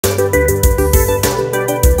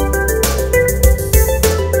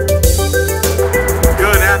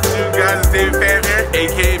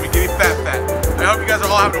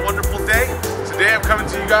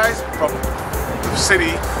from the city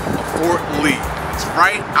of Fort Lee. It's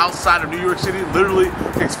right outside of New York City. Literally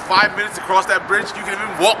takes 5 minutes to cross that bridge. You can even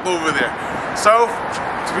walk over there. So,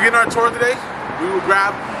 to begin our tour today, we will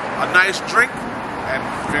grab a nice drink and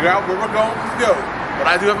figure out where we're going to go. But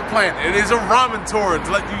I do have a plan. It is a ramen tour to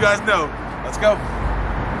let you guys know. Let's go.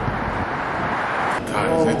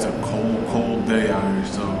 Guys, it's a cold, cold day out here,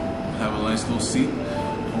 so have a nice little seat.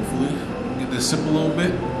 Hopefully, get to sip a little bit,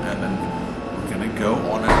 and then we're gonna go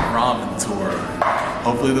on a ramen tour.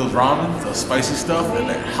 Hopefully those ramen, the spicy stuff, and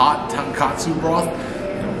that hot tonkatsu broth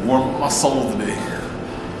can warm up my soul today.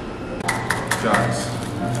 Guys,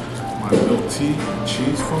 my milk tea and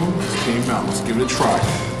cheese foam just came out. Let's give it a try.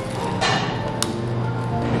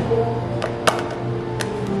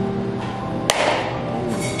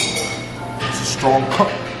 It's a strong cup.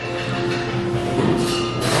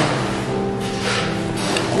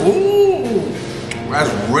 Oh,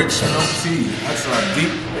 that's rich milk tea. That's a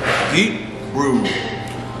deep brew.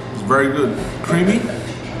 It's very good. Creamy,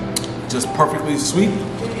 just perfectly sweet.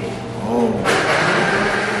 Oh,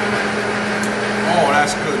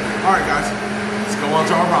 that's good. All right, guys, let's go on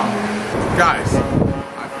to our ramen. Guys,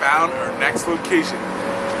 I found our next location,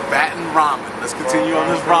 Baton Ramen. Let's continue on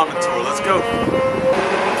this ramen tour. Let's go.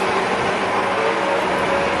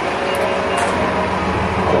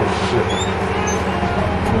 Oh, shit.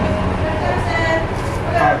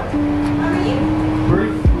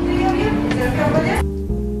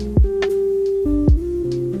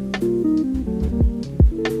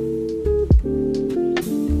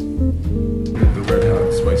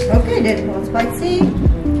 Okay, then hot spicy.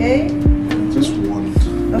 Okay. Just one.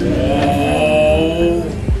 Okay. Oh,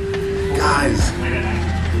 guys,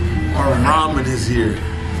 our ramen is here.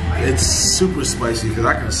 It's super spicy because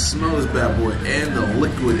I can smell this bad boy, and the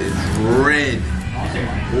liquid is red.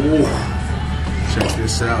 Oh, check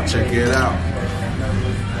this out. Check it out.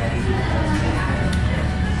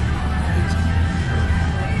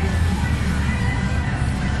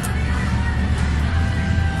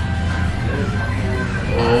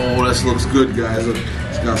 Oh, this looks good, guys. Look,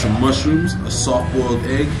 it's got some mushrooms, a soft-boiled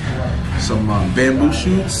egg, some bamboo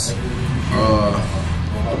shoots,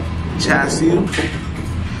 chassis.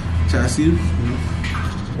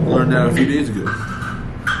 Learned that a few days ago.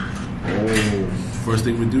 Oh, first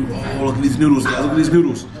thing we do. Oh, look at these noodles, guys. Look at these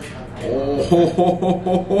noodles.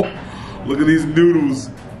 Oh, look at these noodles.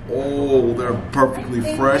 Oh, they're perfectly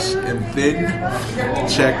fresh and thin.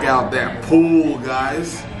 Check out that pool,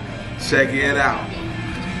 guys. Check it out.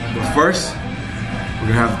 But first, we're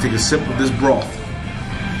gonna have to take a sip of this broth.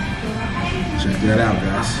 Check that out,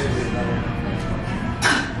 guys.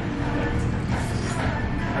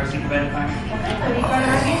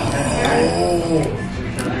 Oh.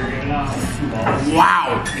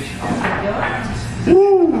 Wow.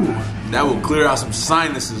 Woo. That will clear out some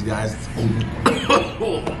sinuses, guys.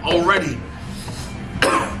 Already.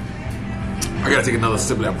 I gotta take another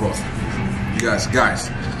sip of that broth. Guys.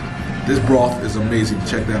 This broth is amazing.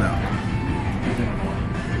 Check that out.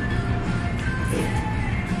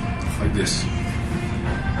 Like this.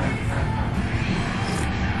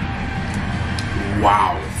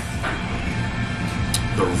 Wow.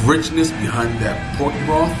 The richness behind that pork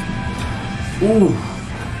broth. Ooh.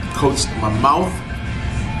 Coats my mouth.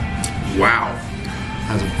 Wow.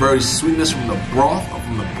 Has a very sweetness from the broth,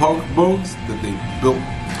 from the pork bones that they built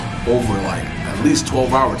over like at least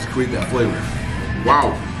 12 hours to create that flavor.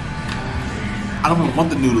 Wow. I don't even want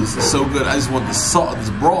the noodles, it's so good. I just want the salt, this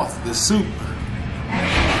broth, this soup.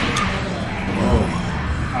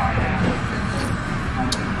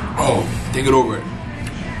 Oh, take it over it.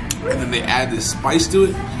 And then they add this spice to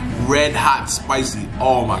it. Red hot spicy.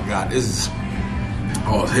 Oh my God, this is,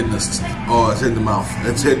 oh, it's hitting us. Oh, it's hitting the mouth.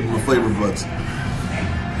 It's hitting the flavor buds.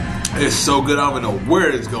 It's so good, I don't even know where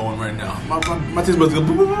it's going right now. My taste buds go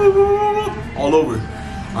all over.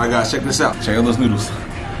 All right, guys, check this out. Check out those noodles.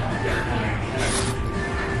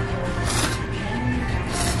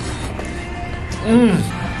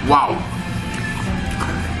 Wow.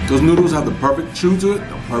 Those noodles have the perfect chew to it,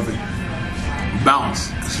 the perfect balance.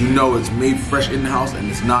 Because you know it's made fresh in the house and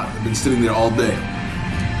it's not been sitting there all day.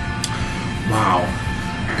 Wow.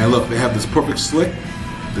 And look, they have this perfect slick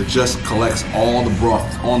that just collects all the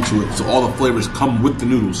broth onto it. So all the flavors come with the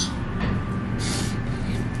noodles.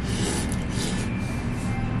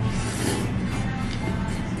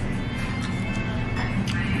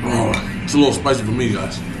 Oh, it's a little spicy for me,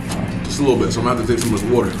 guys. Just a little bit, so I'm gonna have to take some of this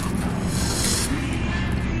water.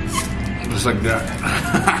 Just like that.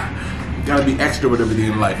 Gotta be extra with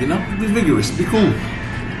everything in life, you know? Be vigorous, be cool,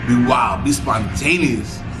 be wild, be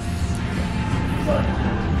spontaneous.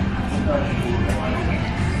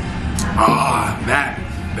 Ah, that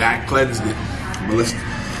That cleansed it. But let's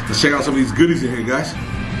check out some of these goodies in here, guys.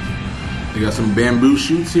 They got some bamboo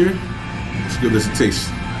shoots here. Let's give this a taste.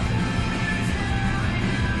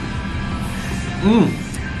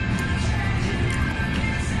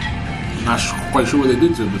 Not quite sure what they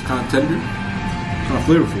did to it, but it's kind of tender, kind of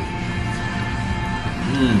flavorful.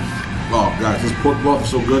 Oh, guys, this pork broth is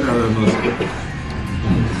so good. I don't know.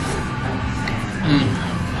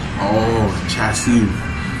 Oh, chassis.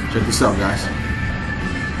 Check this out, guys.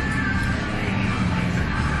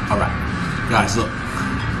 All right, guys, look.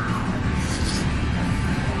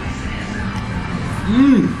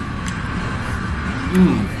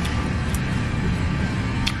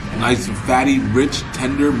 Nice and fatty, rich,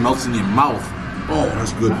 tender, melts in your mouth. Oh,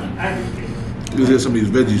 that's good. Let's get some of these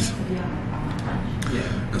veggies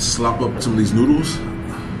and slop up some of these noodles.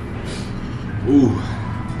 Ooh.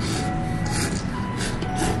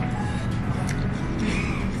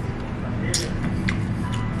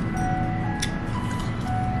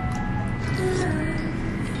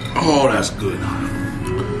 Oh, that's good.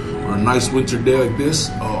 On a nice winter day like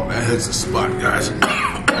this, oh, that hits the spot, guys.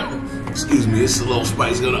 Excuse me, it's a little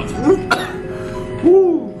spicy enough.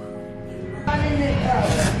 Woo!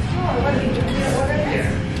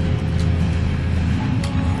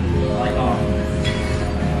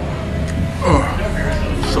 Oh,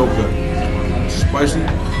 so good. Spicy,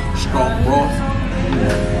 strong broth.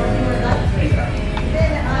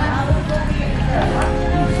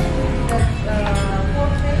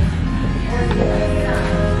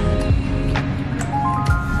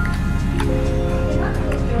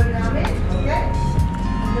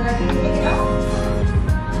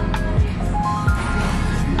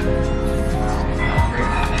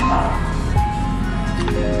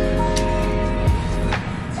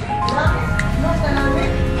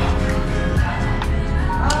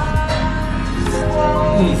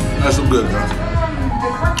 That's so good, guys.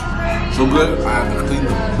 So good, I have to clean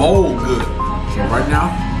the bowl good. So right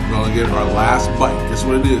now, we're gonna get our last bite. Guess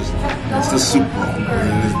what it is? It's the soup roll.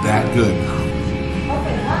 It is that good.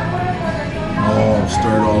 Oh,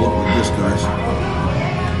 stir it all up with this, guys.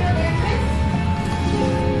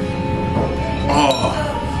 Oh,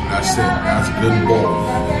 that's it. That's a good bowl.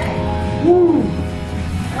 Woo!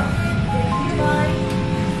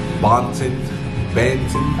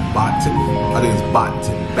 Banton, I think it's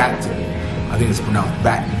Batten. I think it's pronounced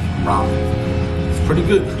Batten ramen. It's pretty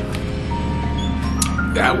good.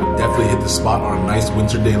 That would definitely hit the spot on a nice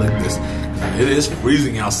winter day like this. It is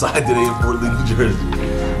freezing outside today in Fort Lee, New Jersey.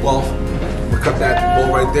 Well, we'll cut that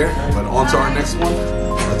bowl right there, but on to our next one.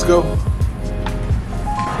 Let's go.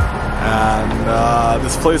 And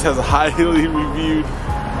this place has a highly reviewed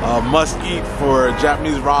must eat for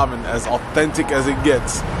Japanese ramen, as authentic as it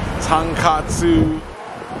gets. Tonkatsu,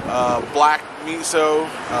 black miso,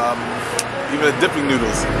 even a dipping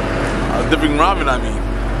noodles. Dipping ramen, I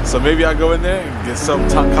mean. So maybe I'll go in there and get some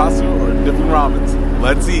tonkatsu or dipping ramens.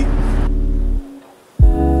 Let's eat.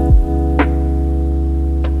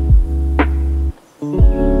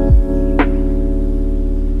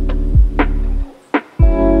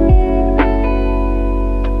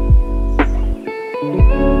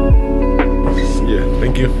 Yeah,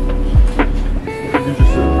 thank you.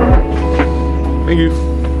 Thank you.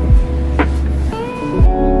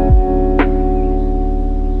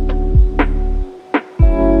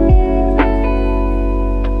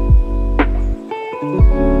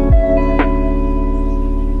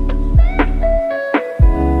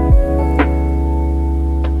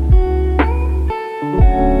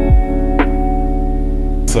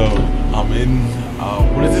 So I'm in,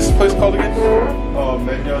 what is this place called again?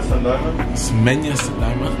 Menya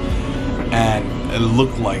Sadaima. And it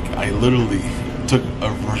looked like I literally took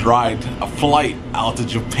a flight out to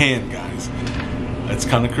Japan, guys. It's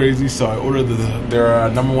kind of crazy. So I ordered their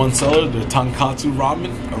 #1 seller, their tonkatsu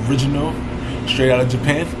ramen, original, straight out of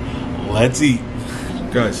Japan. Let's eat.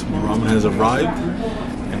 Guys, my ramen has arrived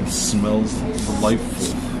and smells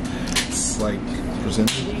delightful. It's like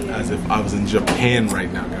presented as if I was in Japan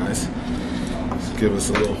right now, guys. Let's give us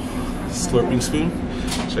a little slurping spoon.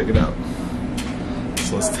 Check it out.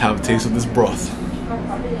 So let's have a taste of this broth.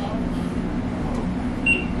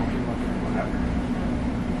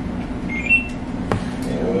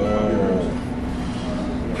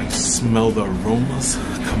 I smell the aromas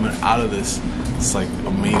coming out of this. It's like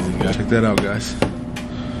amazing, guys. Check that out, guys.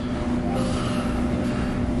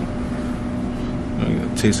 I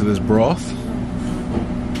got a taste of this broth.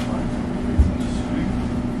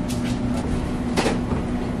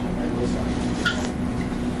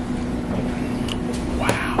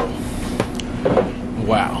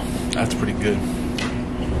 Wow, that's pretty good.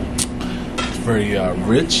 It's very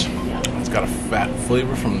rich. It's got a fat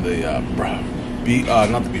flavor from the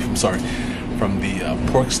from the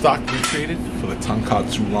pork stock we created for the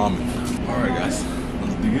tonkatsu ramen. All right, guys,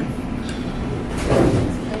 let's dig in.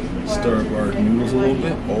 Stir up our noodles a little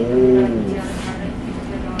bit. Oh,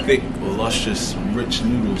 thick, luscious, rich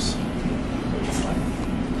noodles.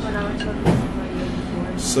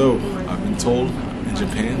 So, I've been told in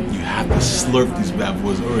Japan, you have to slurp these bad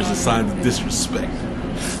boys or it's a sign of disrespect.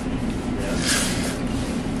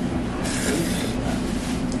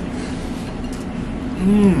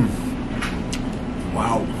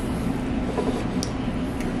 Wow.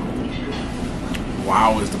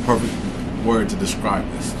 Wow is the perfect word to describe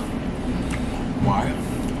this. Why?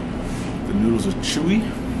 The noodles are chewy.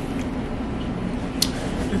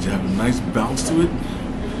 That you have a nice bounce to it.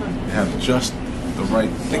 They have just the right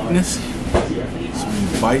thickness. So when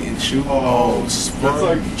you bite and chew, oh, it's firm,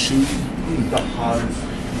 like chewy.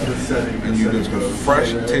 And you just get a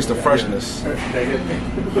fresh taste of freshness. Do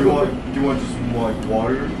you want just more like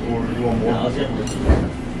water, or do you want more?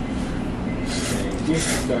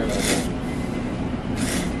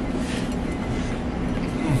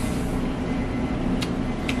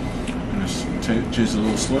 Just a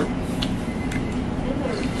little slurp.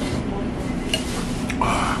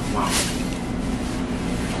 Wow.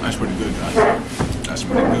 That's pretty good, guys. That's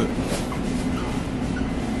pretty good.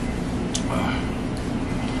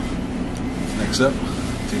 Next up,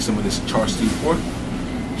 take some of this char stew pork.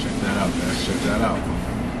 Check that out, guys. Check that out.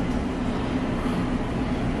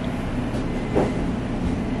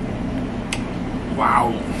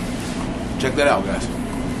 Wow. Check that out, guys.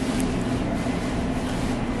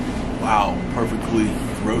 Wow, perfectly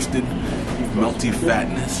roasted, melty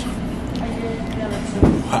fatness.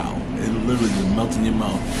 Wow, it literally just melts in your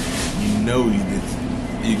mouth. You know you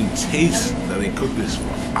can taste that they cook this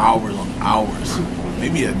for hours on hours,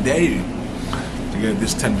 maybe a day to get it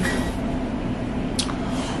this tender.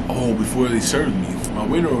 Oh, before they served me, my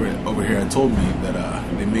waiter over here had told me that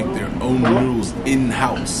they make their own noodles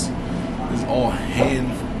in-house. This is all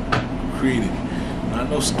hand created, not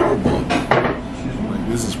no store-bought.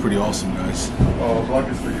 This is pretty awesome, guys. Oh, block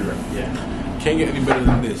is for you, right? Yeah. Can't get any better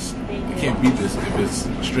than this. You can't beat this if it's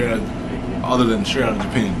straight out, other than straight out of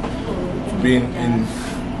Japan. For being in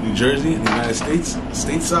New Jersey, in the United States,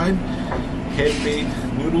 stateside, handmade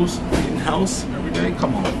noodles in-house every day.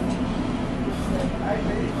 Come on.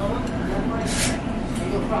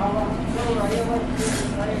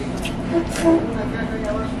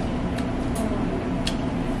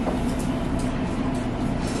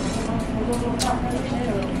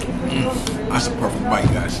 That's a perfect bite,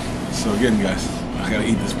 guys. So again, guys, I gotta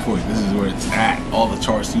eat this pork. This is where it's at. All the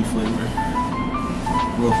char stew flavor.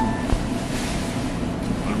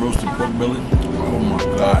 Roasted pork belly. Oh my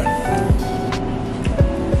god.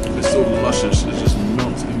 It's so luscious. It just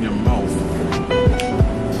melts in your mouth.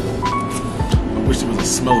 I wish there was a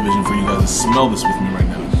smell vision for you guys to smell this with me right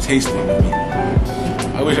now. Taste it with me.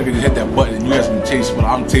 I wish I could just hit that button and you guys can taste what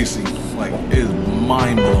I'm tasting. Like, it is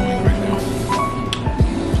mind-blowing right now.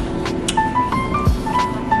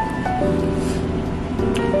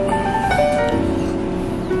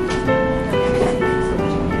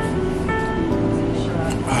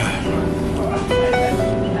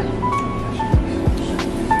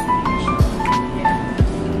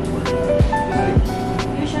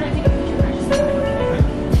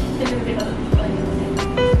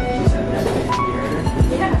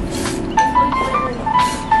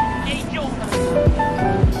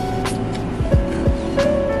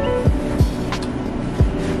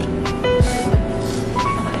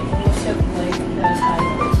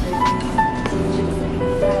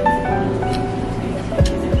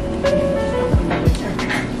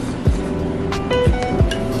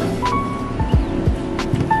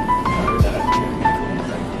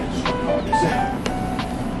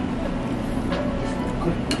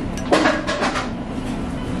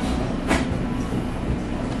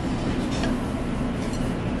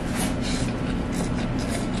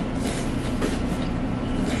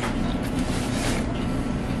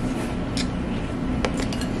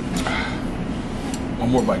 One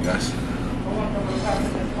more bite, guys.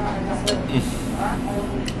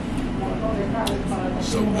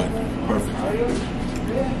 So good. Perfect.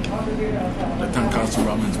 The tonkatsu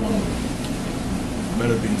ramen is one of the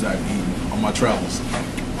better things I've eaten on my travels.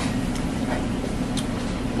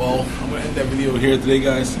 Well, I'm going to end that video here today,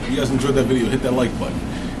 guys. If you guys enjoyed that video, hit that like button.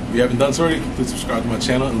 If you haven't done so already, please subscribe to my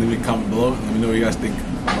channel and leave me a comment below. And let me know what you guys think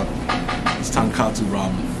about this tonkatsu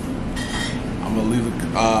ramen. I'm going to leave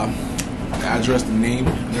the address, the name,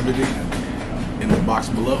 and everything in the box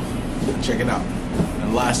below. Check it out.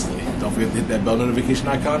 And lastly, don't forget to hit that bell notification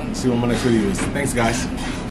icon and see what my next video is. Thanks, guys.